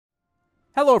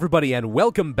Hello everybody and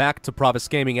welcome back to Pravus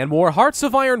Gaming and more Hearts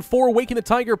of Iron 4 Waking the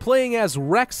Tiger playing as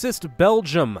Rexist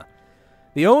Belgium.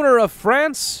 The owner of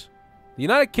France, the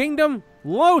United Kingdom,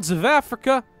 loads of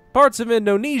Africa, parts of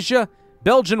Indonesia,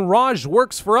 Belgian Raj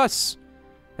works for us,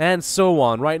 and so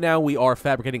on. Right now we are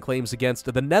fabricating claims against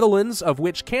the Netherlands, of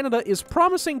which Canada is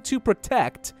promising to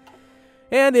protect.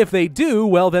 And if they do,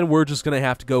 well, then we're just going to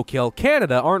have to go kill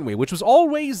Canada, aren't we? Which was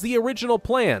always the original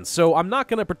plan, so I'm not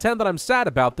going to pretend that I'm sad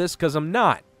about this, because I'm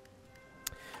not.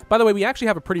 By the way, we actually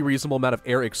have a pretty reasonable amount of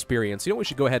air experience. You know what we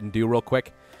should go ahead and do real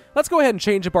quick? Let's go ahead and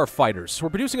change up our fighters. We're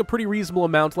producing a pretty reasonable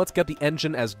amount. Let's get the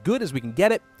engine as good as we can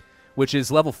get it, which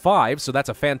is level 5, so that's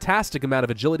a fantastic amount of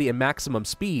agility and maximum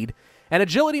speed. And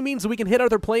agility means that we can hit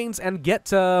other planes and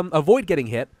get avoid getting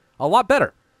hit a lot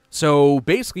better. So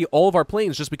basically, all of our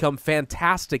planes just become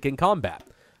fantastic in combat.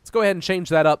 Let's go ahead and change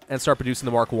that up and start producing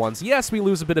the Mark 1s. Yes, we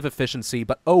lose a bit of efficiency,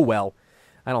 but oh well.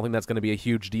 I don't think that's going to be a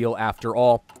huge deal after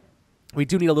all. We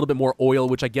do need a little bit more oil,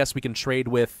 which I guess we can trade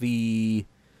with the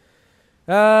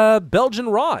Belgian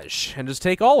Raj and just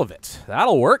take all of it.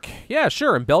 That'll work. Yeah,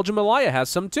 sure, and Belgium Malaya has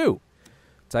some too.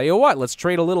 Tell you what, let's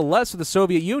trade a little less with the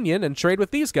Soviet Union and trade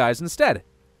with these guys instead.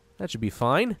 That should be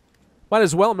fine. Might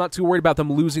as well. I'm not too worried about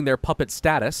them losing their puppet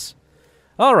status.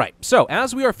 Alright, so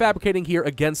as we are fabricating here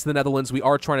against the Netherlands, we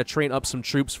are trying to train up some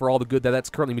troops for all the good that that's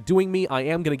currently doing me. I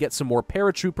am going to get some more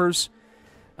paratroopers.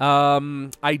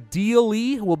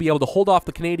 Ideally, we'll be able to hold off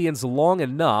the Canadians long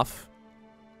enough.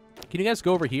 Can you guys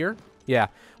go over here? Yeah.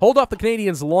 Hold off the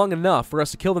Canadians long enough for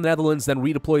us to kill the Netherlands, then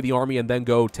redeploy the army, and then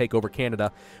go take over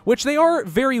Canada, which they are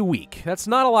very weak. That's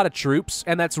not a lot of troops,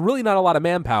 and that's really not a lot of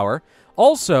manpower.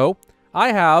 Also,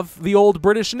 I have the old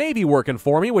British Navy working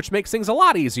for me, which makes things a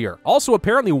lot easier. Also,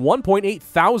 apparently 1.8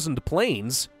 thousand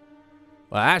planes.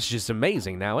 Well, that's just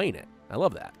amazing now, ain't it? I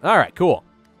love that. All right, cool.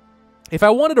 If I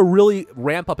wanted to really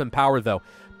ramp up in power, though,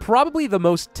 probably the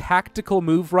most tactical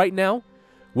move right now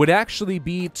would actually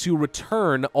be to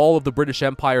return all of the British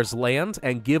Empire's land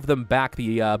and give them back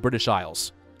the British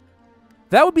Isles.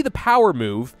 That would be the power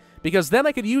move, because then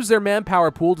I could use their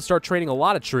manpower pool to start training a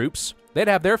lot of troops. They'd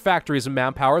have their factories and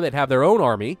manpower. They'd have their own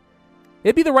army.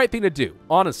 It'd be the right thing to do,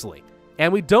 honestly.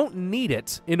 And we don't need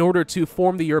it in order to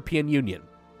form the European Union.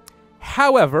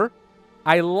 However,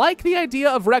 I like the idea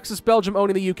of Rexist Belgium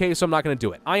owning the UK, so I'm not going to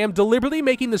do it. I am deliberately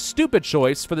making the stupid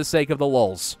choice for the sake of the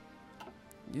lulz.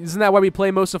 Isn't that why we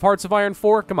play most of Hearts of Iron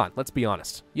 4? Come on, let's be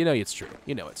honest. You know it's true.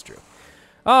 You know it's true.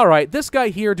 Alright, this guy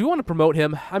here, do we want to promote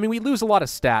him? I mean, we lose a lot of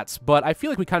stats, but I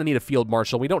feel like we kind of need a field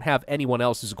marshal. We don't have anyone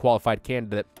else who's a qualified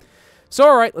candidate. So,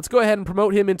 alright, let's go ahead and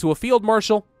promote him into a field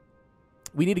marshal.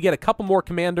 We need to get a couple more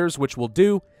commanders, which we'll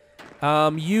do.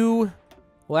 You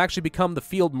will actually become the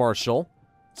field marshal.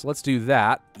 So let's do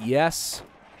that. Yes.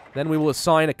 Then we will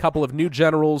assign a couple of new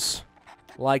generals,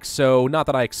 like so. Not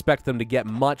that I expect them to get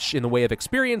much in the way of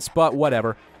experience, but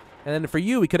whatever. And then for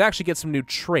you, we could actually get some new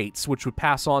traits, which would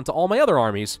pass on to all my other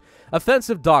armies.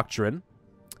 Offensive Doctrine.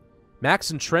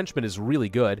 Max Entrenchment is really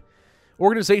good.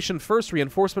 Organization first,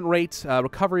 reinforcement rate,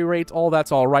 recovery rate, all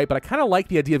that's all right, but I kind of like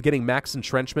the idea of getting max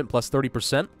entrenchment plus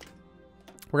 30%.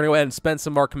 We're going to go ahead and spend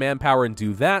some of our command power and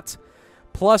do that.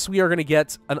 Plus, we are going to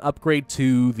get an upgrade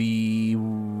to the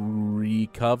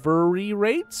recovery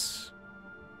rates?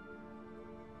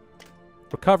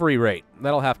 Recovery rate.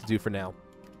 That'll have to do for now.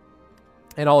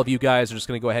 And all of you guys are just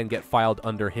going to go ahead and get filed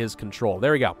under his control.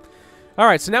 There we go.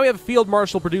 Alright, so now we have a field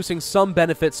marshal producing some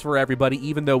benefits for everybody,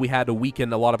 even though we had to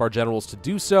weaken a lot of our generals to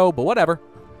do so, but whatever.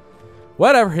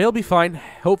 Whatever, he'll be fine.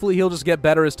 Hopefully he'll just get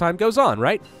better as time goes on,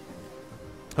 right?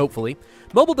 Hopefully.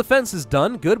 Mobile defense is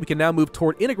done. Good. We can now move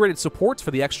toward integrated support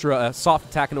for the extra soft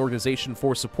attack and organization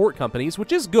for support companies,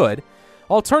 which is good.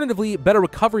 Alternatively, better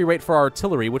recovery rate for our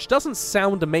artillery, which doesn't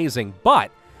sound amazing,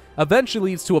 but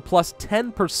eventually leads to a plus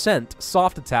 10%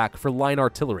 soft attack for line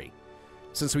artillery.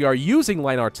 Since we are using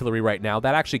line artillery right now,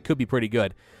 that actually could be pretty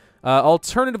good.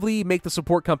 Alternatively, make the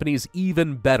support companies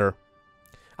even better.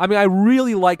 I mean, I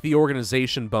really like the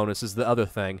organization bonus is the other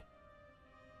thing.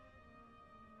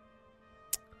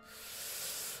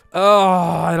 Oh,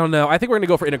 I don't know. I think we're going to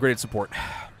go for integrated support.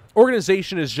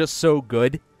 Organization is just so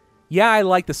good. Yeah, I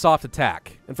like the soft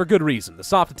attack, and for good reason. The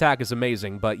soft attack is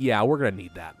amazing, but yeah, we're going to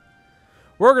need that.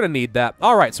 We're going to need that.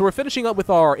 All right, so we're finishing up with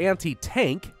our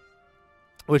anti-tank,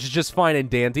 which is just fine and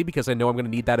dandy because I know I'm going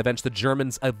to need that against the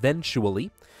Germans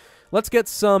eventually. Let's get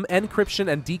some encryption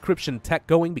and decryption tech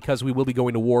going because we will be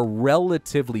going to war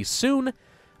relatively soon.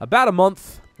 About a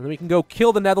month, and then we can go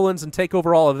kill the Netherlands and take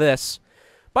over all of this.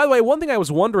 By the way, one thing I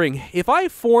was wondering, if I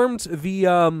formed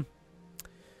the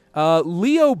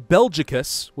Leo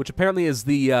Belgicus, which apparently is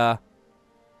the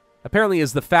Apparently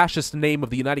is the fascist name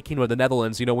of the United Kingdom of the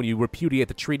Netherlands, you know, when you repudiate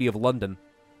the Treaty of London.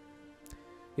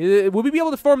 Will we be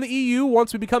able to form the EU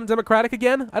once we become democratic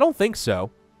again? I don't think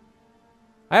so.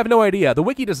 I have no idea. The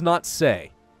wiki does not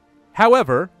say.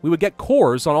 However, we would get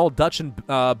cores on all Dutch and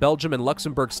Belgium and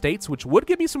Luxembourg states, which would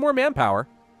give me some more manpower.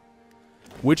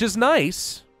 Which is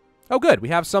nice. Oh, good. We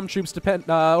have some troops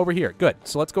over here. Good.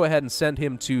 So let's go ahead and send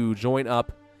him to join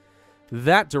up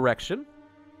that direction.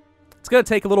 It's going to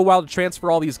take a little while to transfer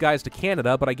all these guys to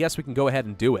Canada, but I guess we can go ahead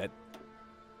and do it.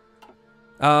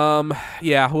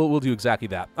 Yeah, we'll do exactly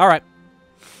that. All right.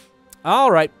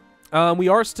 All right. We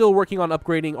are still working on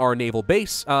upgrading our naval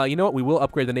base. You know what? We will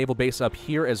upgrade the naval base up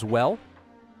here as well,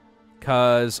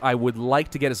 because I would like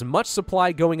to get as much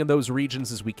supply going in those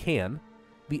regions as we can.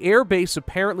 The air base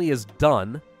apparently is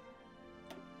done,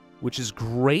 which is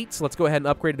great. So let's go ahead and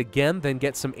upgrade it again, then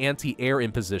get some anti-air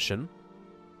in position.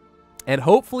 And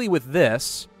hopefully with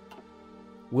this,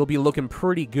 we'll be looking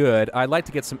pretty good. I'd like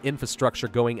to get some infrastructure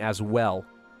going as well.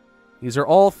 These are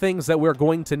all things that we're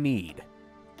going to need.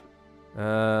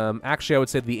 Actually, I would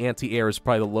say the anti-air is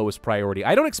probably the lowest priority.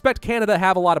 I don't expect Canada to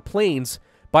have a lot of planes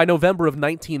by November of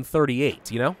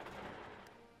 1938, you know?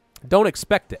 Don't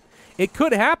expect it. It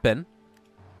could happen,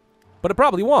 but it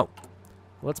probably won't.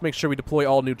 Let's make sure we deploy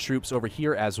all new troops over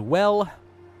here as well.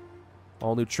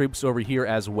 All new troops over here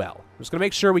as well. We're just going to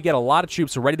make sure we get a lot of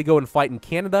troops ready to go and fight in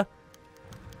Canada.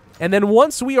 And then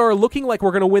once we are looking like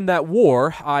we're going to win that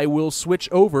war, I will switch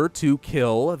over to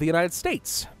kill the United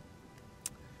States,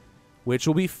 which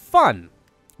will be fun.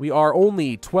 We are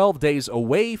only 12 days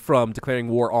away from declaring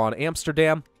war on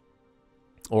Amsterdam,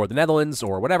 or the Netherlands,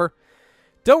 or whatever.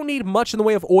 Don't need much in the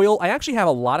way of oil. I actually have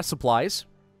a lot of supplies.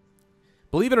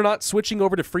 Believe it or not, switching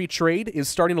over to free trade is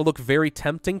starting to look very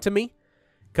tempting to me,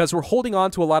 because we're holding on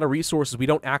to a lot of resources we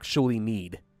don't actually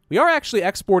need. We are actually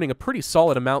exporting a pretty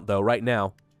solid amount, though, right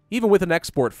now. Even with an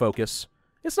export focus.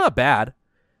 It's not bad.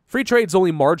 Free trade's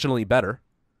only marginally better.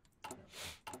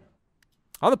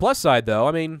 On the plus side, though,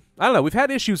 I mean, I don't know. We've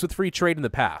had issues with free trade in the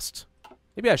past.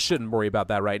 Maybe I shouldn't worry about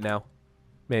that right now.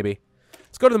 Maybe.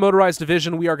 Let's go to the motorized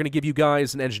division. We are going to give you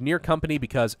guys an engineer company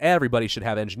because everybody should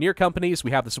have engineer companies.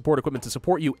 We have the support equipment to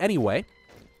support you anyway.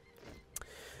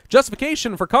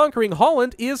 Justification for conquering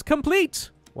Holland is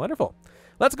complete. Wonderful.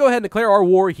 Let's go ahead and declare our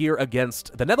war here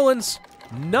against the Netherlands.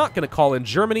 Not going to call in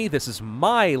Germany. This is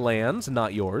my land,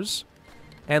 not yours.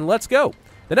 And let's go.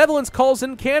 The Netherlands calls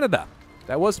in Canada.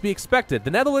 That was to be expected.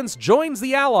 The Netherlands joins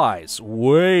the Allies.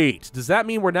 Wait, does that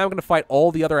mean we're now going to fight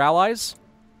all the other allies?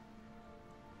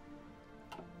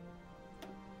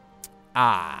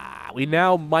 Ah, we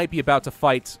now might be about to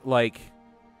fight, like...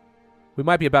 We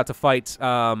might be about to fight,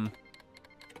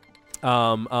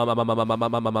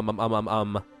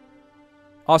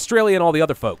 Australia and all the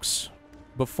other folks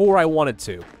before I wanted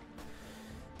to.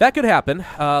 That could happen.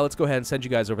 Let's go ahead and send you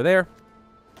guys over there.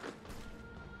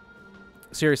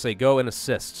 Seriously, go and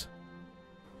assist.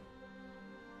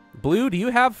 Blue, do you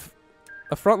have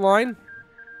a front line?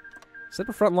 Set up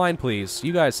a front line, please.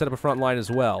 You guys set up a front line as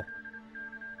well.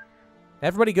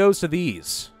 Everybody goes to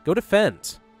these. Go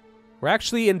defend. We're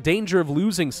actually in danger of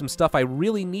losing some stuff I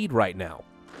really need right now.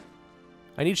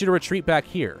 I need you to retreat back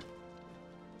here.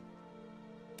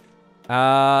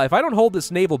 If I don't hold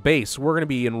this naval base, we're going to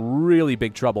be in really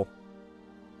big trouble.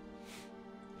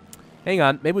 Hang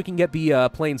on. Maybe we can get the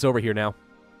planes over here now.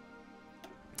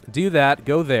 Do that.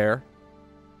 Go there.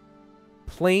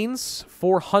 Planes.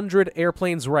 400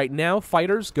 airplanes right now.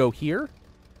 Fighters, go here.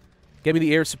 Get me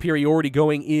the air superiority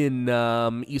going in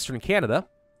Eastern Canada.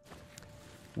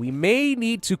 We may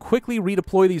need to quickly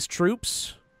redeploy these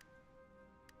troops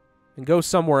and go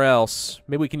somewhere else.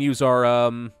 Maybe we can use our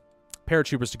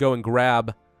paratroopers to go and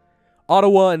grab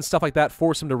Ottawa and stuff like that,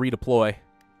 force them to redeploy.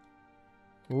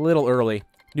 A little early.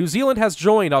 New Zealand has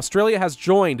joined. Australia has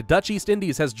joined. Dutch East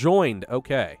Indies has joined.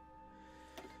 Okay.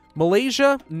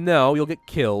 Malaysia? No, you'll get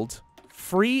killed.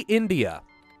 Free India.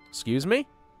 Excuse me?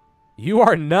 You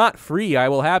are not free, I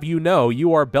will have you know.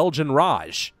 You are Belgian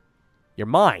Raj. You're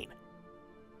mine.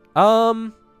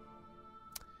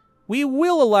 We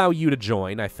will allow you to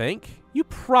join, I think. You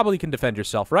probably can defend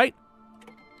yourself, right?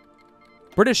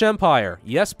 British Empire.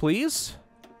 Yes, please.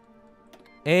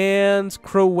 And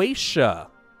Croatia.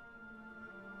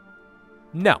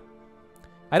 No.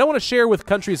 I don't want to share with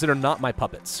countries that are not my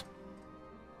puppets.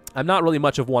 I'm not really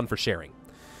much of one for sharing.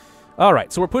 All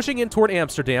right, so we're pushing in toward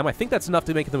Amsterdam. I think that's enough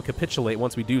to make them capitulate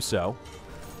once we do so.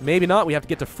 Maybe not. We have to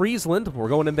get to Friesland. We're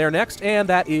going in there next, and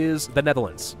that is the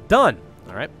Netherlands. Done.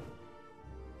 All right.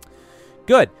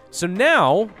 Good. So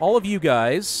now, all of you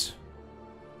guys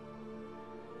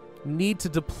need to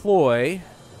deploy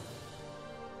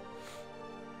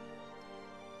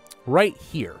right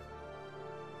here.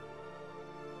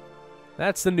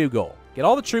 That's the new goal. Get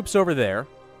all the troops over there.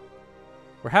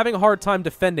 We're having a hard time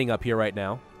defending up here right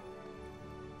now.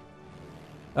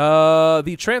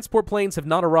 The transport planes have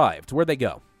not arrived. Where'd they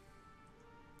go?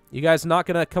 You guys not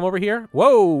gonna come over here?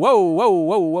 Whoa, whoa, whoa,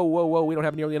 whoa, whoa, whoa, whoa. We don't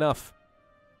have nearly enough.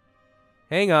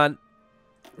 Hang on.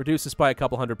 Reduce this by a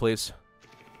couple hundred, please.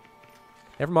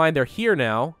 Never mind, they're here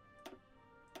now.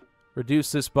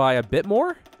 Reduce this by a bit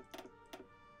more?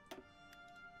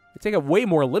 They take a way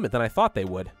more limit than I thought they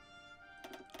would.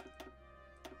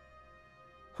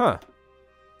 Huh.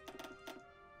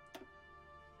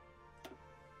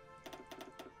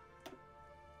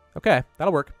 Okay,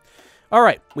 that'll work. All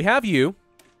right, we have you.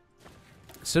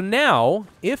 So now,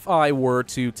 if I were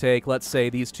to take, let's say,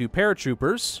 these two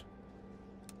paratroopers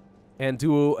and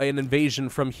do an invasion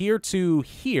from here to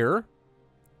here,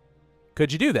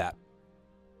 could you do that?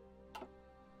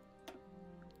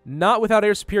 Not without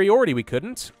air superiority, we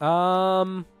couldn't.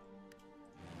 The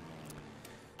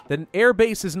air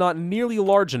base is not nearly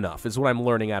large enough, is what I'm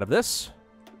learning out of this.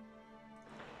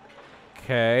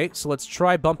 Okay, so let's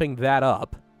try bumping that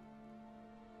up.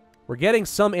 We're getting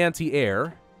some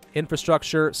anti-air.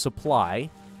 Infrastructure, supply.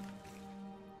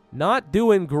 Not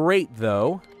doing great,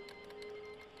 though.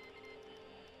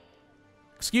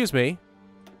 Excuse me.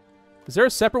 Is there a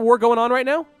separate war going on right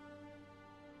now?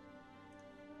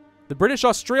 The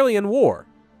British-Australian War.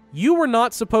 You were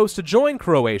not supposed to join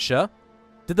Croatia.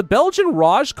 Did the Belgian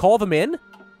Raj call them in?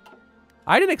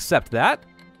 I didn't accept that.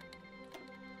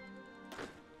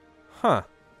 Huh.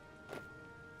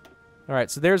 Alright,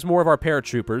 so there's more of our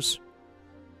paratroopers.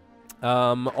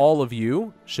 All of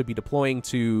you should be deploying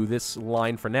to this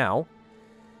line for now.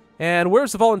 And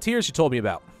where's the volunteers you told me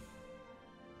about?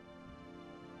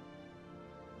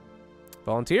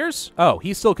 Volunteers? Oh,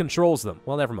 he still controls them.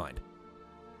 Well, never mind.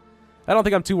 I don't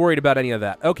think I'm too worried about any of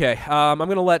that. Okay, I'm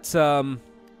gonna let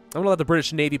the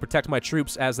British Navy protect my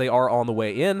troops as they are on the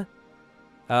way in.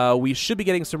 We should be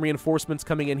getting some reinforcements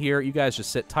coming in here. You guys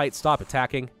just sit tight. Stop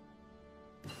attacking.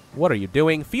 What are you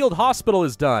doing? Field hospital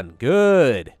is done.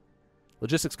 Good.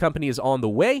 Logistics company is on the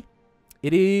way.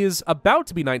 It is about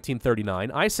to be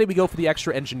 1939. I say we go for the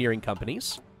extra engineering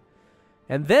companies.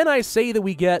 And then I say that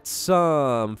we get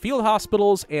some field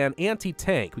hospitals and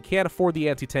anti-tank. We can't afford the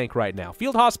anti-tank right now.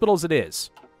 Field hospitals it is.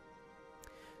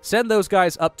 Send those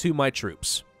guys up to my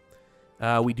troops.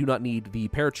 We do not need the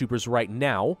paratroopers right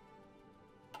now.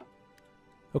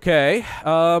 Okay,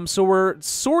 so we're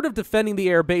sort of defending the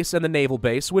air base and the naval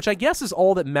base, which I guess is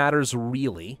all that matters,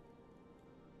 really.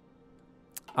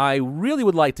 I really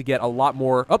would like to get a lot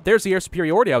more... Oh, there's the air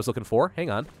superiority I was looking for. Hang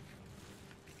on.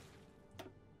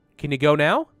 Can you go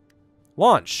now?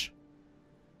 Launch.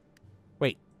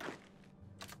 Wait.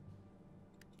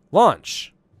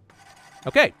 Launch.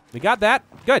 Okay, we got that.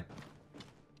 Good.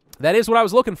 That is what I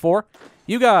was looking for.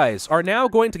 You guys are now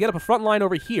going to get up a front line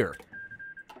over here.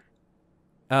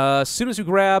 As soon as we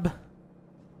grab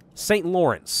St.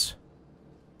 Lawrence,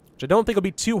 which I don't think will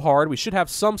be too hard. We should have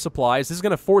some supplies. This is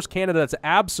going to force Canada to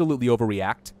absolutely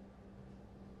overreact.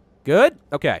 Good?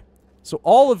 Okay. So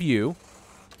all of you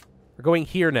are going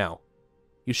here now.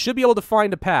 You should be able to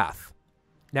find a path.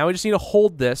 Now we just need to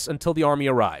hold this until the army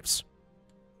arrives.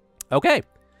 Okay.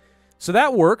 So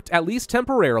that worked, at least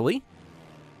temporarily.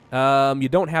 You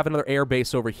don't have another air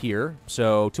base over here,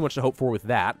 so too much to hope for with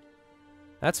that.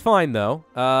 That's fine, though.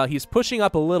 He's pushing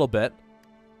up a little bit.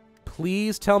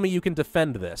 Please tell me you can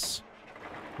defend this.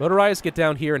 Motorized, get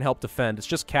down here and help defend. It's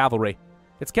just cavalry.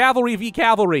 It's cavalry v.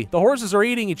 cavalry. The horses are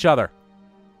eating each other.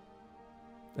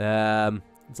 It's a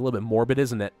little bit morbid,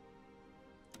 isn't it?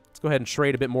 Let's go ahead and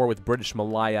trade a bit more with British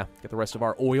Malaya. Get the rest of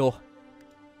our oil.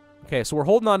 Okay, so we're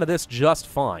holding on to this just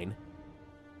fine.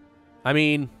 I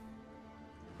mean,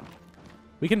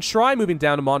 we can try moving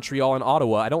down to Montreal and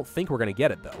Ottawa. I don't think we're going to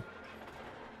get it, though.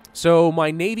 So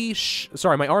my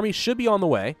my army should be on the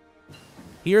way.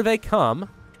 Here they come.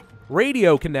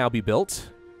 Radio can now be built.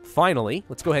 Finally.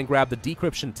 Let's go ahead and grab the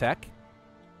decryption tech.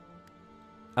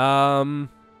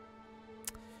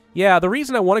 Yeah, the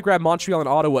reason I want to grab Montreal and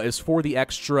Ottawa is for the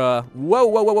extra... Whoa,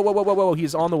 whoa, whoa, whoa, whoa, whoa, whoa,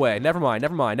 he's on the way. Never mind,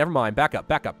 never mind, never mind. Back up,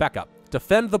 back up, back up.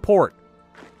 Defend the port.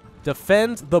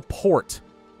 Defend the port.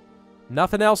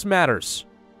 Nothing else matters.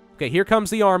 Okay, here comes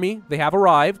the army. They have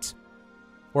arrived.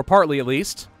 Or partly, at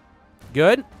least.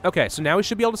 Good. Okay, so now we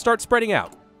should be able to start spreading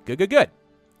out. Good, good, good.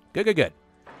 Good, good, good.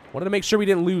 Wanted to make sure we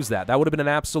didn't lose that. That would have been an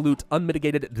absolute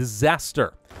unmitigated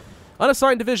disaster.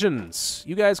 Unassigned divisions.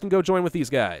 You guys can go join with these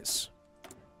guys.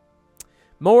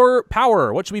 More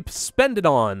power. What should we spend it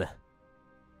on?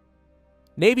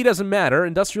 Navy doesn't matter.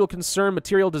 Industrial concern,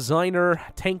 material designer,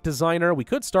 tank designer. We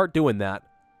could start doing that.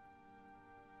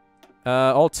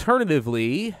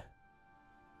 Alternatively,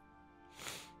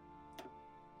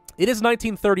 it is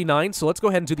 1939, so let's go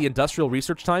ahead and do the industrial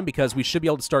research time because we should be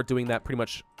able to start doing that pretty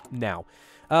much now.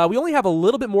 We only have a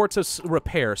little bit more to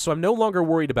repair, so I'm no longer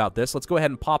worried about this. Let's go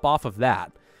ahead and pop off of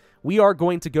that. We are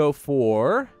going to go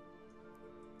for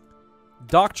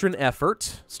doctrine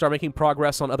effort. Start making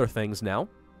progress on other things now.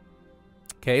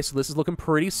 Okay, so this is looking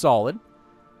pretty solid.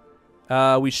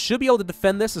 We should be able to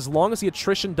defend this as long as the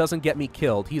attrition doesn't get me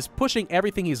killed. He's pushing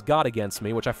everything he's got against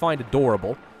me, which I find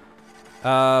adorable.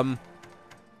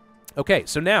 Okay,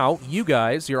 so now, you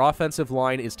guys, your offensive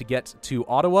line is to get to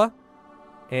Ottawa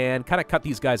and kind of cut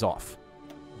these guys off.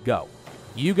 Go.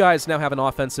 You guys now have an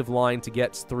offensive line to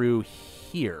get through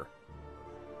here.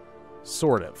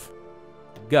 Sort of.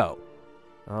 Go.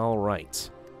 All right.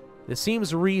 This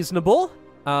seems reasonable.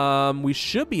 We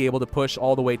should be able to push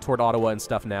all the way toward Ottawa and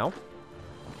stuff now.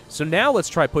 So now let's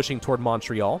try pushing toward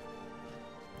Montreal.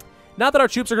 Not that our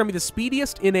troops are going to be the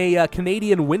speediest in a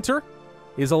Canadian winter.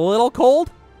 Is a little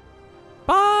cold,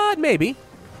 but maybe.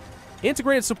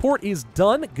 Integrated support is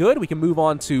done. Good. We can move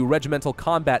on to regimental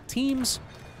combat teams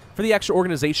for the extra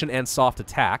organization and soft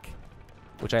attack,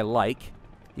 which I like.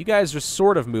 You guys are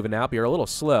sort of moving out, but you're a little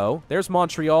slow. There's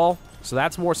Montreal, so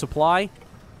that's more supply.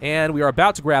 And we are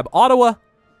about to grab Ottawa,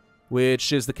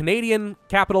 which is the Canadian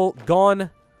capital,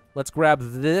 gone. Let's grab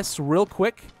this real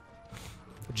quick,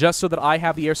 just so that I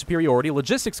have the air superiority.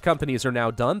 Logistics companies are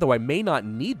now done, though I may not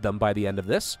need them by the end of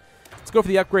this. Let's go for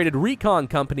the upgraded recon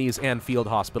companies and field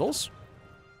hospitals.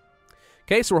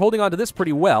 Okay, so we're holding on to this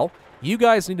pretty well. You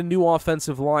guys need a new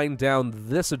offensive line down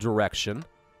this direction.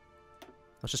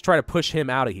 Let's just try to push him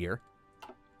out of here.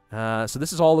 So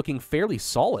this is all looking fairly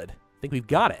solid. I think we've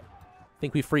got it. I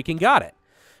think we freaking got it.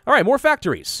 All right, more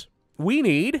factories. We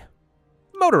need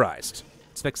motorized.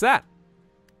 Let's fix that.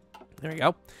 There you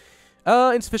go.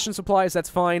 Insufficient supplies, that's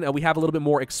fine. We have a little bit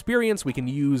more experience we can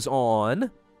use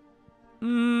on...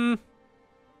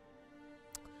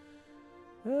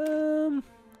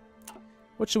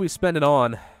 what should we spend it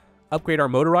on? Upgrade our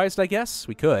motorized, I guess?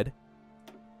 We could.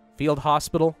 Field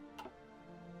hospital.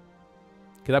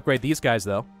 Could upgrade these guys,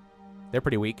 though. They're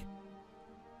pretty weak.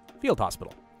 Field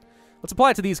hospital. Let's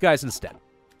apply it to these guys instead.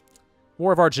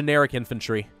 More of our generic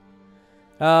infantry.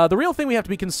 The real thing we have to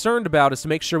be concerned about is to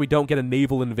make sure we don't get a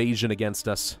naval invasion against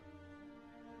us.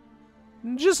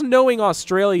 Just knowing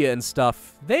Australia and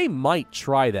stuff, they might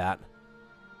try that.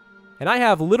 And I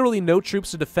have literally no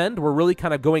troops to defend. We're really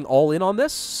kind of going all in on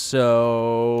this,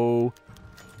 so...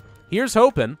 here's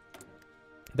hoping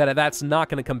that that's not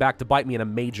going to come back to bite me in a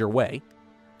major way.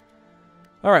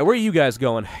 All right, where are you guys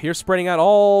going? You're spreading out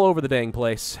all over the dang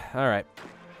place. All right.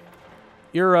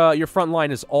 Your front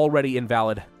line is already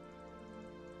invalid.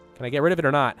 Can I get rid of it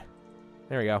or not?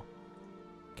 There we go.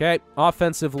 Okay,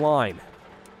 offensive line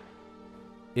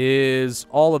is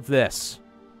all of this.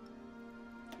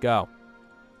 Go.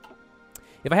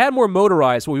 If I had more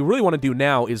motorized, what we really want to do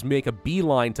now is make a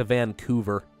beeline to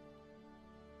Vancouver.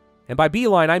 And by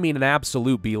beeline, I mean an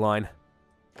absolute beeline.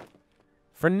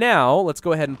 For now, let's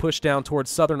go ahead and push down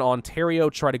towards southern Ontario,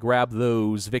 try to grab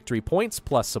those victory points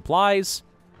plus supplies.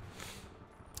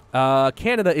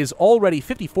 Canada is already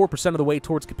 54% of the way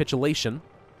towards capitulation.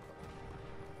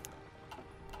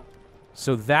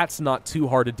 So that's not too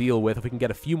hard to deal with if we can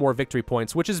get a few more victory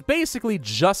points, which is basically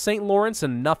just St. Lawrence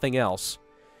and nothing else.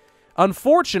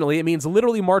 Unfortunately, it means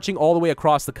literally marching all the way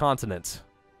across the continent.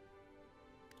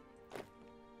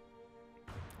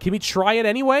 Can we try it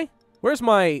anyway? Where's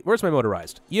my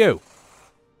motorized? You.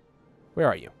 Where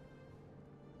are you?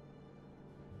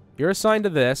 You're assigned to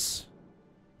this.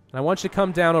 And I want you to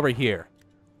come down over here.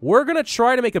 We're going to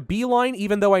try to make a beeline,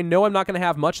 even though I know I'm not going to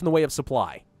have much in the way of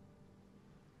supply.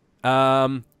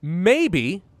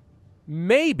 Maybe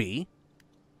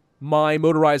my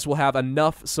motorized will have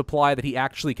enough supply that he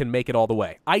actually can make it all the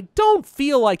way. I don't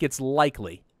feel like it's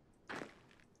likely.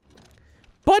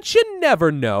 But you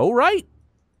never know, right?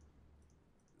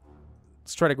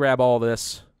 Let's try to grab all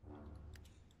this.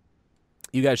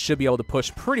 You guys should be able to push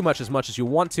pretty much as you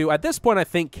want to. At this point, I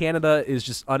think Canada is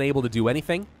just unable to do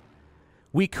anything.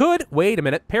 We could... wait a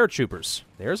minute. Paratroopers.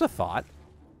 There's a thought.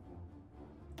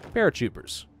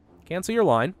 Paratroopers. Cancel your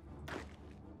line.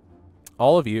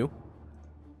 All of you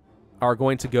are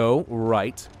going to go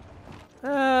right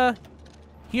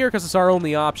here because it's our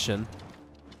only option.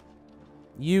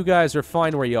 You guys are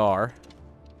fine where you are.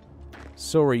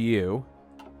 So are you.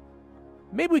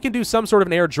 Maybe we can do some sort of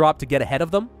an airdrop to get ahead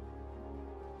of them.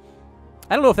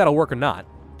 I don't know if that'll work or not.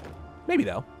 Maybe,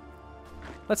 though.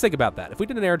 Let's think about that. If we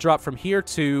did an airdrop from here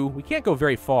to... we can't go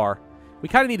very far. We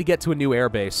kind of need to get to a new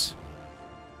airbase.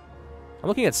 I'm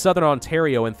looking at southern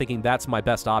Ontario and thinking that's my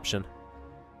best option.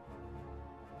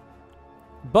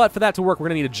 But for that to work, we're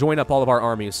going to need to join up all of our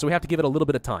armies, so we have to give it a little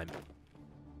bit of time.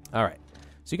 All right.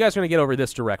 So you guys are going to get over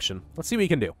this direction. Let's see what you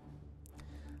can do.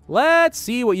 Let's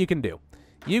see what you can do.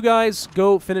 You guys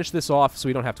go finish this off so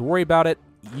we don't have to worry about it.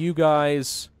 You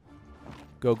guys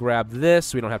go grab this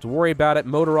so we don't have to worry about it.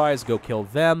 Motorize, go kill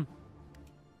them.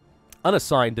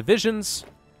 Unassigned divisions.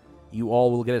 You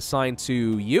all will get assigned to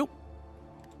you.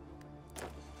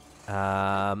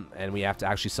 And we have to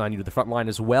actually assign you to the front line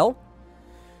as well.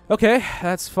 Okay,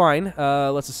 that's fine.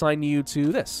 Let's assign you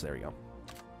to this. There we go.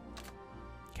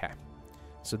 Okay.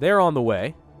 So they're on the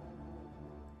way.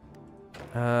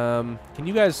 Can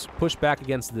you guys push back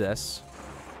against this?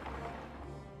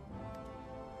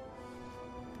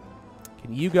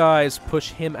 Can you guys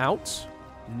push him out?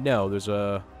 No, there's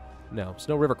no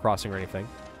river crossing or anything.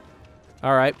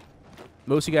 All right.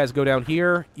 Most of you guys go down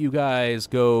here. You guys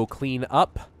go clean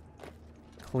up.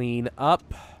 Clean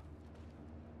up.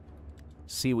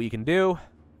 See what you can do.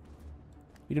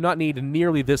 We do not need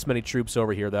nearly this many troops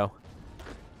over here, though.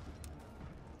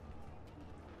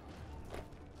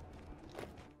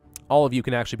 All of you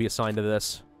can actually be assigned to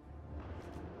this.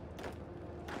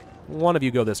 One of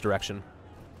you go this direction.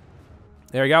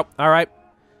 There we go. All right.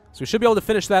 So we should be able to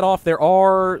finish that off. There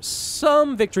are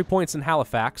some victory points in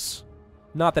Halifax.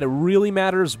 Not that it really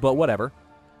matters, but whatever.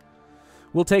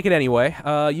 We'll take it anyway.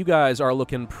 You guys are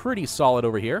looking pretty solid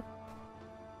over here.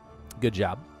 Good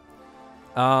job.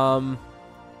 Don't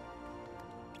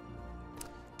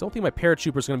think my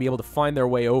paratroopers are going to be able to find their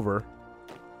way over.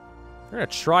 They're going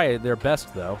to try their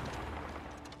best, though.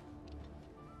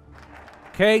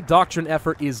 Okay, doctrine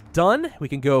effort is done. We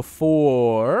can go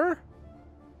for...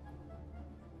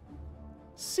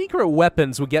 Secret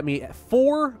weapons would get me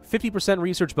 4 50%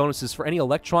 research bonuses for any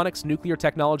electronics, nuclear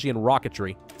technology, and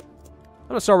rocketry. I'm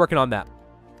going to start working on that.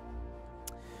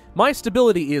 My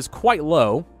stability is quite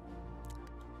low.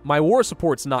 My war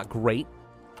support's not great.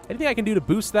 Anything I can do to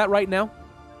boost that right now?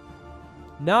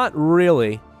 Not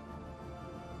really.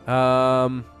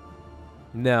 No,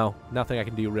 nothing I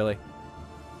can do, really.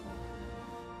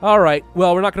 Alright,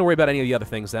 well, we're not going to worry about any of the other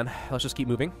things, then. Let's just keep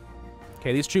moving.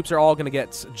 Okay, these troops are all going to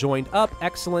get joined up.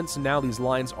 Excellent, so now these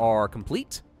lines are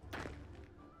complete.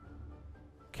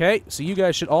 Okay, so you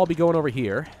guys should all be going over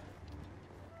here.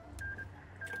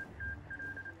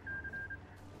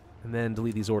 And then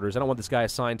delete these orders. I don't want this guy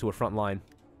assigned to a front line.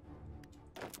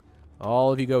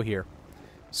 All of you go here.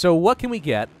 So what can we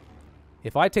get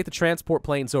if I take the transport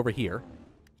planes over here?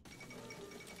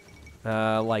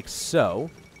 Like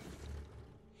so.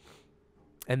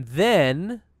 And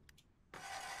then,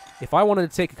 if I wanted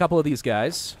to take a couple of these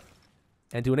guys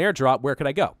and do an airdrop, where could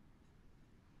I go?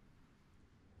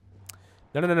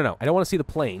 No. I don't want to see the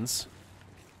planes.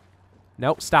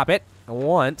 Nope, stop it. I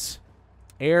want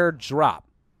airdrop.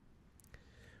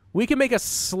 We can make a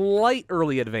slight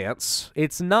early advance.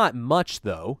 It's not much,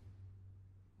 though.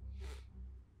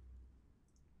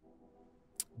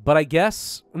 But I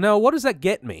guess... No, what does that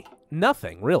get me?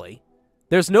 Nothing, really.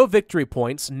 There's no victory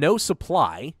points, no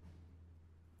supply.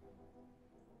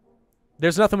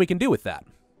 There's nothing we can do with that.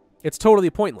 It's totally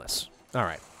pointless. All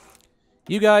right.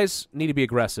 You guys need to be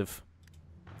aggressive.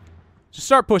 Just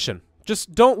start pushing.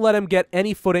 Just don't let him get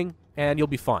any footing, and you'll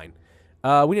be fine.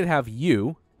 We need to have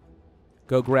you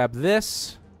go grab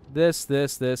this, this,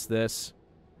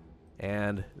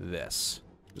 and this.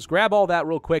 Just grab all that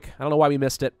real quick. I don't know why we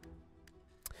missed it.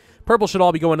 Purple should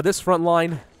all be going to this front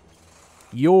line.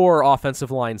 Your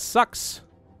offensive line sucks.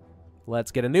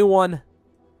 Let's get a new one.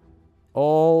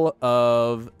 All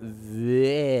of this.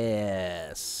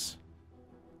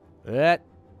 There.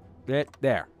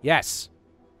 Yes.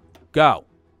 Go.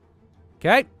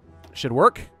 Okay. Should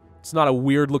work. It's not a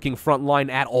weird-looking front line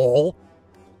at all.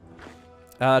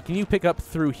 Can you pick up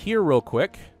through here real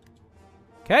quick?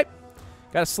 Okay.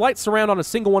 Got a slight surround on a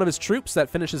single one of his troops. That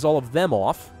finishes all of them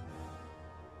off.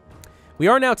 We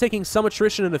are now taking some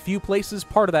attrition in a few places.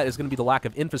 Part of that is going to be the lack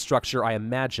of infrastructure, I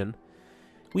imagine.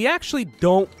 We actually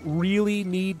don't really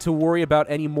need to worry about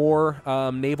any more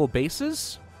naval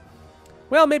bases.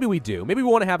 Well, maybe we do. Maybe we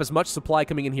want to have as much supply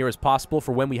coming in here as possible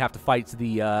for when we have to fight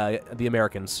the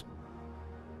Americans.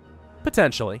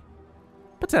 Potentially.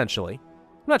 Potentially.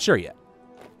 I'm not sure yet.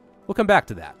 We'll come back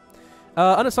to that.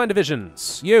 Unassigned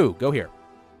divisions. You, go here.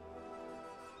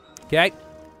 Okay.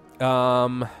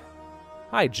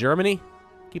 Hi, Germany.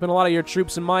 Keeping a lot of your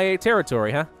troops in my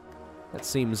territory, huh? That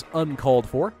seems uncalled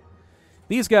for.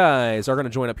 These guys are going to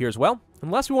join up here as well.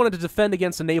 Unless we wanted to defend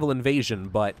against a naval invasion,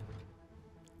 but...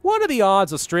 what are the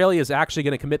odds Australia is actually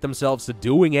going to commit themselves to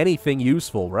doing anything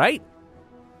useful, right?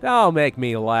 Don't make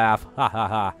me laugh. Ha ha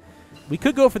ha. We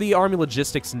could go for the army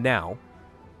logistics now.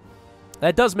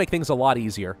 That does make things a lot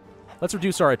easier. Let's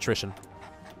reduce our attrition.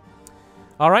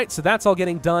 All right, so that's all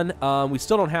getting done. We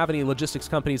still don't have any logistics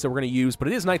companies that we're going to use, but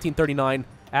it is 1939.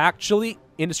 Actually,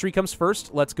 industry comes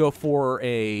first. Let's go for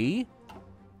a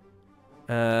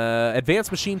advanced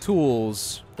machine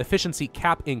tools efficiency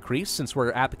cap increase, since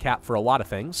we're at the cap for a lot of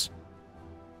things.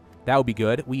 That would be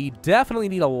good. We definitely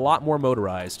need a lot more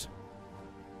motorized.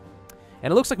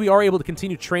 And it looks like we are able to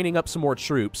continue training up some more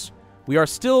troops. We are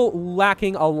still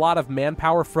lacking a lot of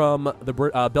manpower from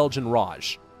the Belgian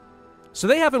Raj. So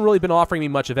they haven't really been offering me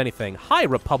much of anything. Hi,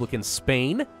 Republican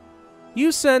Spain.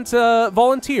 You sent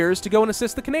volunteers to go and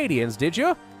assist the Canadians, did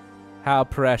you? How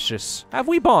precious. Have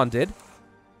we bonded?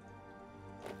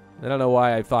 I don't know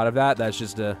why I thought of that. That's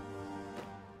just a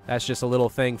little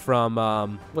thing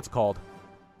from, what's it called?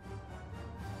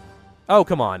 Oh,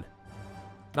 come on.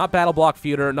 Not Battle Block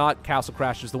Feudor, not Castle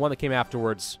Crashers, the one that came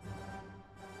afterwards.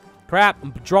 Crap,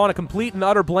 I'm drawing a complete and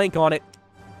utter blank on it.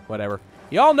 Whatever.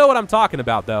 Y'all know what I'm talking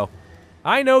about, though.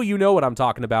 I know you know what I'm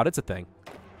talking about. It's a thing.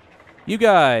 You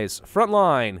guys, front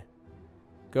line.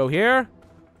 Go here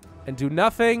and do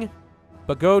nothing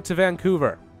but go to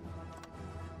Vancouver.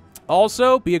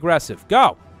 Also, be aggressive.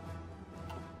 Go!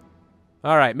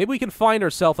 All right, maybe we can find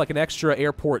ourselves like an extra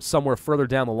airport somewhere further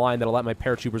down the line that'll let my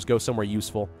paratroopers go somewhere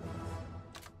useful.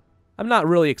 I'm not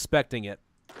really expecting it,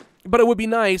 but it would be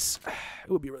nice. It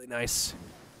would be really nice.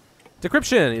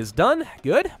 Decryption is done.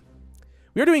 Good.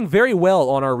 We are doing very well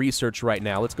on our research right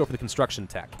now. Let's go for the construction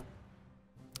tech.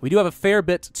 We do have a fair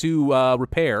bit to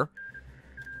repair.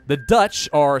 The Dutch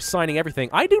are signing everything.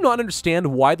 I do not understand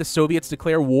why the Soviets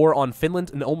declare war on Finland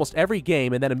in almost every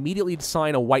game and then immediately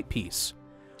sign a white peace.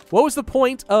 What was the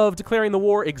point of declaring the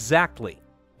war exactly?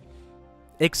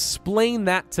 Explain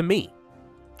that to me.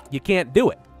 You can't do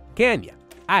it, can you?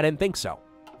 I didn't think so.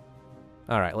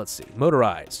 All right, let's see.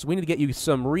 Motorized. We need to get you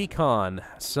some recon,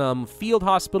 some field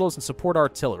hospitals, and support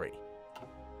artillery.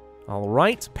 All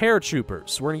right,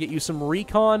 paratroopers. We're going to get you some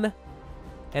recon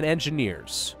and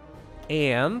engineers.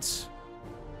 And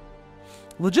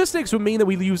logistics would mean that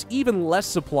we use even less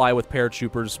supply with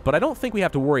paratroopers, but I don't think we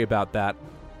have to worry about that.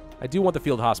 I do want the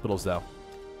field hospitals, though.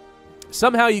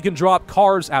 Somehow you can drop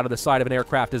cars out of the side of an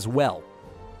aircraft as well.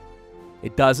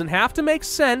 It doesn't have to make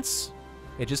sense.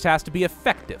 It just has to be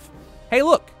effective. Hey,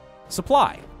 look!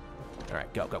 Supply. All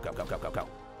right, go, go, go, go, go, go,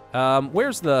 go.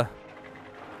 Where's the...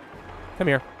 Come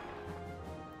here.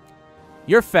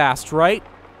 You're fast, right?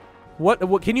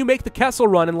 What can you make the Kessel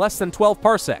run in less than 12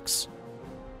 parsecs?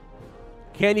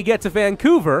 Can you get to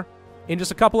Vancouver in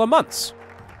just a couple of months?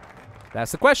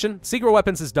 That's the question. Secret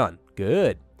weapons is done.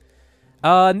 Good.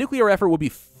 Nuclear effort would be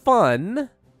fun,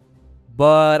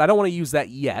 but I don't want to use that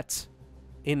yet.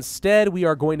 Instead, we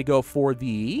are going to go for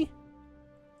the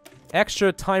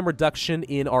extra time reduction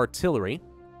in artillery.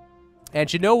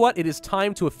 And you know what? It is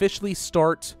time to officially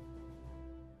start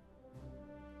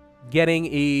getting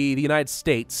the United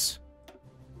States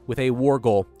with a war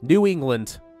goal. New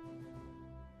England.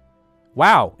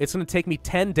 Wow, it's going to take me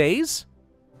 10 days?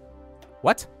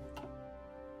 What?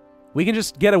 We can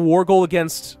just get a war goal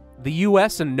against the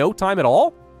U.S. in no time at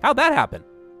all? How'd that happen?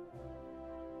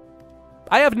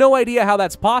 I have no idea how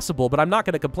that's possible, but I'm not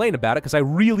going to complain about it because I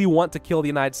really want to kill the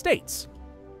United States.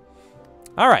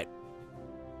 All right.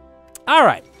 All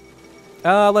right.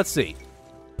 Let's see.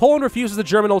 Poland refuses the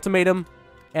German ultimatum,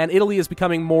 and Italy is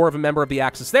becoming more of a member of the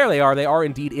Axis. There they are. They are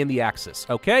indeed in the Axis.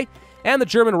 Okay? And the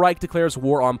German Reich declares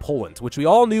war on Poland, which we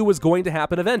all knew was going to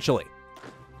happen eventually.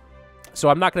 So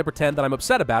I'm not going to pretend that I'm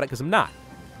upset about it, because I'm not.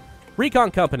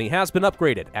 Recon Company has been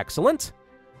upgraded. Excellent.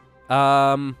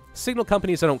 Signal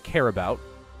companies I don't care about.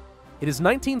 It is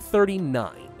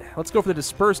 1939. Let's go for the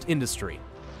dispersed industry.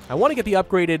 I want to get the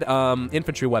upgraded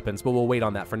infantry weapons, but we'll wait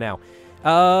on that for now.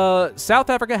 South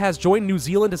Africa has joined New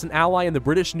Zealand as an ally in the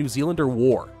British-New Zealander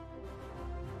War.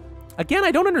 Again,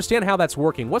 I don't understand how that's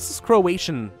working. What's this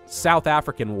Croatian-South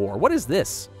African war? What is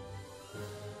this?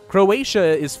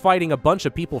 Croatia is fighting a bunch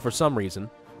of people for some reason.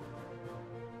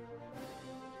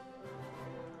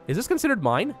 Is this considered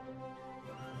mine?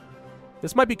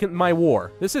 This might be my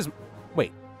war. This is...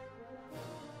 Wait.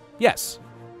 Yes.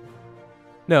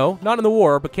 No, not in the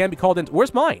war, but can be called into...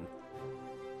 Where's mine?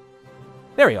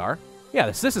 There we are. Yeah,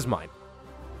 this is mine.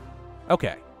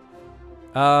 Okay.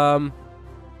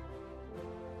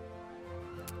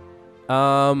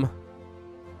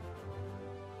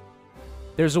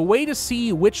 There's a way to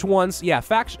see which ones... Yeah,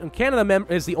 faction Canada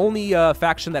is the only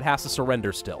faction that has to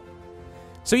surrender still.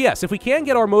 So yes, if we can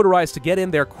get our motorized to get in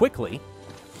there quickly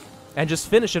and just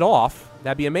finish it off,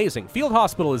 that'd be amazing. Field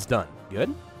hospital is done.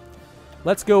 Good.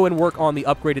 Let's go and work on the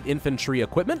upgraded infantry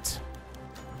equipment.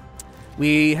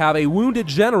 We have a wounded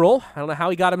general. I don't know how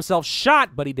he got himself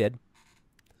shot, but he did.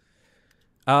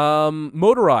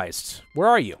 Motorized. Where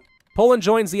are you? Poland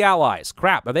joins the Allies.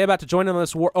 Crap, are they about to join in on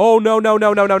this war? Oh, no, no,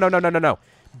 no, no, no, no, no, no, no, no.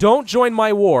 Don't join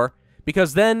my war,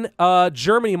 because then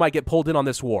Germany might get pulled in on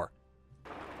this war.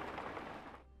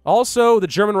 Also, the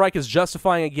German Reich is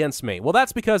justifying against me. Well,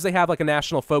 that's because they have like a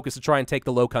national focus to try and take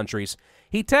the Low Countries.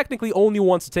 He technically only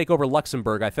wants to take over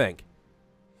Luxembourg, I think.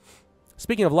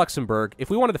 Speaking of Luxembourg,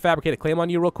 if we wanted to fabricate a claim on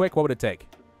you real quick, what would it take?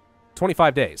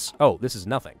 25 days. Oh, this is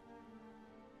nothing.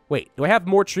 Wait, do I have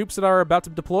more troops that are about to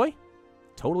deploy?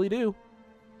 Totally do.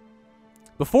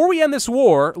 Before we end this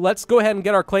war, let's go ahead and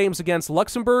get our claims against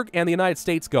Luxembourg and the United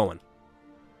States going.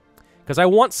 Because I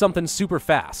want something super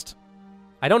fast.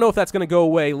 I don't know if that's going to go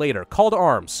away later. Call to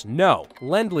arms. No.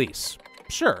 Lend-lease.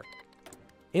 Sure.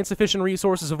 Insufficient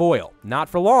resources of oil. Not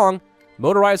for long.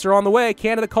 Motorized are on the way.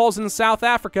 Canada calls in South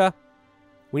Africa.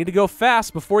 We need to go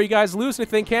fast before you guys lose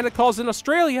anything. Canada calls in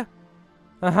Australia.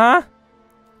 Uh-huh.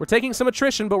 We're taking some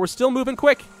attrition, but we're still moving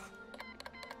quick.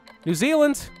 New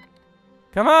Zealand.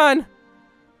 Come on.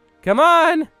 Come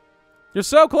on. You're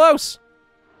so close.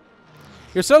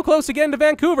 You're so close to getting to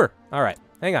Vancouver. All right.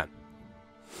 Hang on.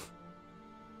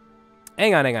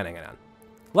 Hang on.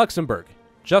 Luxembourg.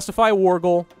 Justify war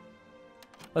goal.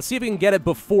 Let's see if we can get it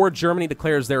before Germany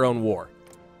declares their own war.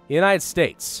 United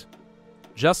States.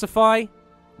 Justify.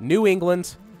 New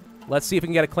England. Let's see if we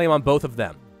can get a claim on both of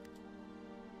them.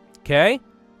 Okay.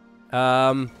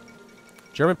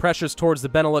 German pressures towards the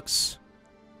Benelux.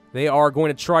 They are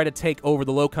going to try to take over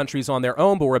the Low Countries on their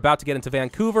own, but we're about to get into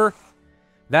Vancouver.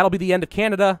 That'll be the end of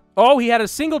Canada. Oh, he had a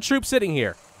single troop sitting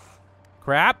here.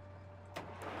 Crap.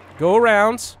 Go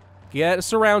around. Get a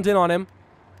surround in on him.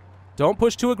 Don't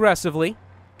push too aggressively.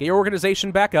 Get your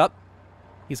organization back up.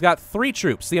 He's got 3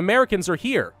 troops. The Americans are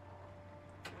here.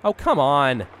 Oh, come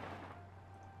on.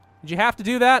 Did you have to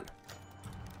do that?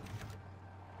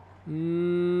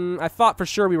 I thought for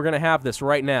sure we were going to have this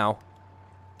right now.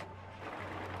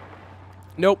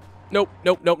 Nope. Nope.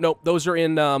 Those are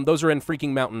in freaking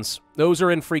mountains. Those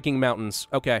are in freaking mountains.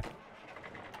 Okay.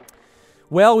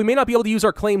 Well, we may not be able to use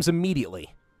our claims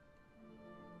immediately.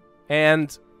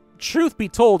 And truth be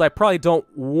told, I probably don't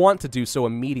want to do so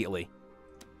immediately.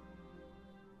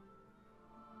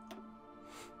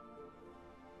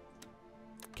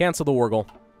 Cancel the war goal.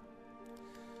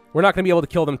 We're not going to be able to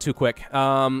kill them too quick.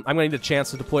 I'm going to need a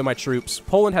chance to deploy my troops.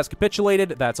 Poland has capitulated.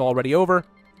 That's already over.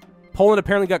 Poland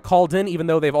apparently got called in, even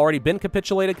though they've already been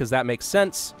capitulated, because that makes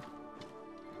sense.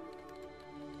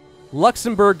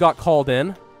 Luxembourg got called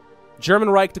in. German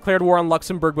Reich declared war on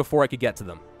Luxembourg before I could get to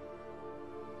them.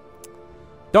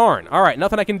 Darn. All right,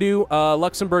 nothing I can do.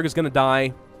 Luxembourg is going to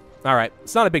die. All right,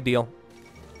 it's not a big deal.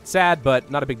 Sad, but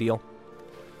not a big deal.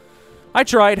 I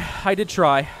tried. I did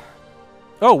try.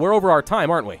 Oh, we're over our time,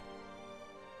 aren't we?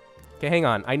 Okay, hang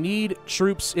on. I need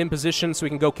troops in position so we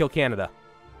can go kill Canada.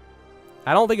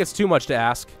 I don't think it's too much to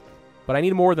ask, but I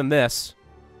need more than this.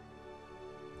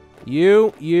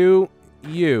 You.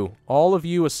 All of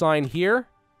you assign here.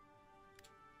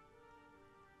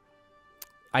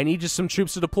 I need just some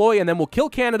troops to deploy, and then we'll kill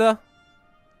Canada.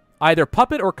 Either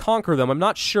puppet or conquer them. I'm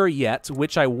not sure yet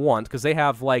which I want, because they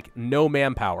have, like, no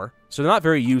manpower. So they're not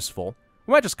very useful.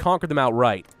 We might just conquer them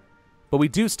outright. But we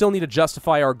do still need to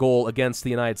justify our goal against the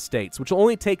United States, which will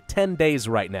only take 10 days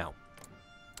right now.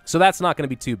 So that's not going to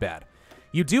be too bad.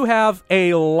 You do have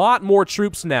a lot more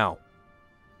troops now.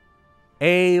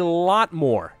 A lot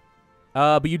more.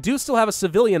 But you do still have a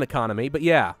civilian economy, but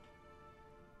yeah.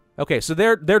 Okay, so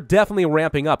they're definitely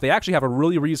ramping up. They actually have a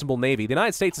really reasonable navy. The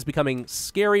United States is becoming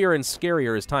scarier and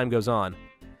scarier as time goes on.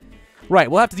 Right,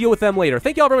 we'll have to deal with them later.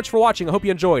 Thank you all very much for watching. I hope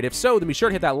you enjoyed. If so, then be sure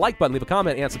to hit that like button, leave a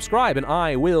comment, and subscribe, and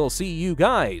I will see you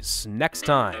guys next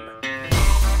time.